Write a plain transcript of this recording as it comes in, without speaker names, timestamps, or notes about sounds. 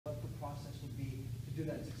do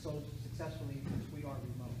that so successfully since we are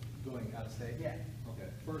remote. Going out of state? Yeah. Okay,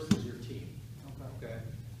 first is your team. Okay. Okay?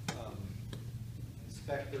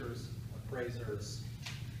 Inspectors, appraisers,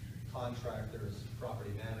 contractors,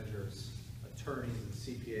 property managers, attorneys and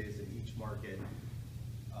CPAs in each market,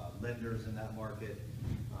 lenders in that market,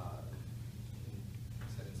 I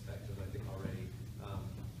said inspectors, I think already,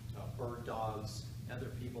 bird dogs,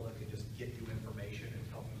 other people that can just get you information and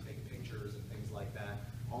help you take pictures and things like that.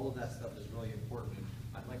 All of that stuff is really important.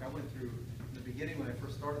 Like I went through, in the beginning when I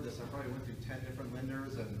first started this, I probably went through 10 different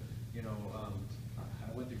lenders and, you know,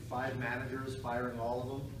 I went through 5 managers, firing all of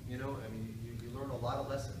them, you know. I mean, you learn a lot of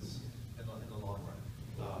lessons in the long run.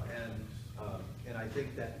 And I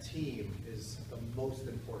think that team is the most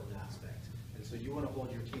important aspect. And so you want to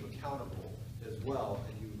hold your team accountable as well,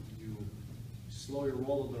 and you slow your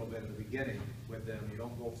roll a little bit in the beginning with them. You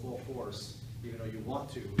don't go full force, even though you want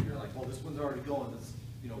to. You're like, oh, this one's already going. Let's,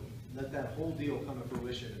 you know, let that whole deal come to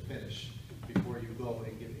fruition and finish before you go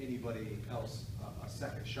and give anybody else a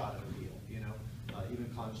second shot at a deal, you know? Even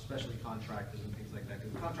especially contractors and things like that,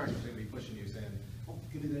 because the contractor's going to be pushing you saying, oh,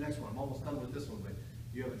 give me the next one, I'm almost done with this one, but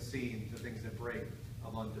you haven't seen the things that break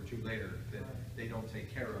a month or 2 later that they don't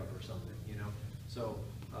take care of or something, you know? So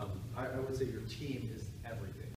I would say your team is everything.